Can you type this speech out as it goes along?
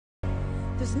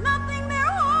There's nothing there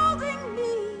holding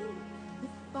me.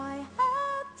 If I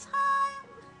had time,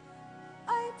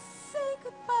 I'd say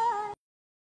goodbye.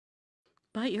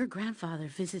 But your grandfather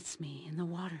visits me in the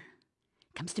water.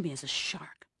 Comes to me as a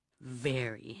shark,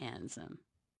 very handsome.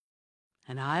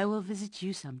 And I will visit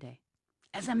you someday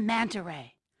as a manta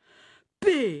ray.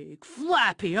 Big,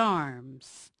 flappy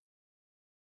arms.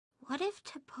 What if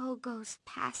Tepo goes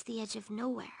past the edge of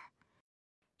nowhere?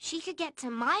 She could get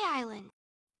to my island.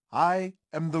 I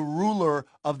am the ruler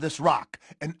of this rock,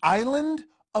 an island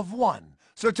of one.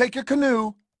 So take your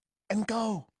canoe and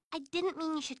go. I didn't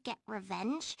mean you should get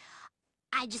revenge.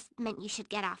 I just meant you should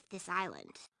get off this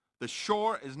island. The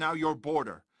shore is now your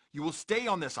border. You will stay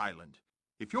on this island.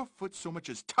 If your foot so much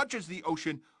as touches the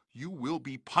ocean, you will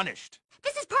be punished.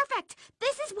 This is perfect!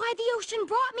 This is why the ocean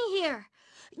brought me here!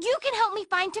 You can help me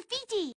find Te Fiti!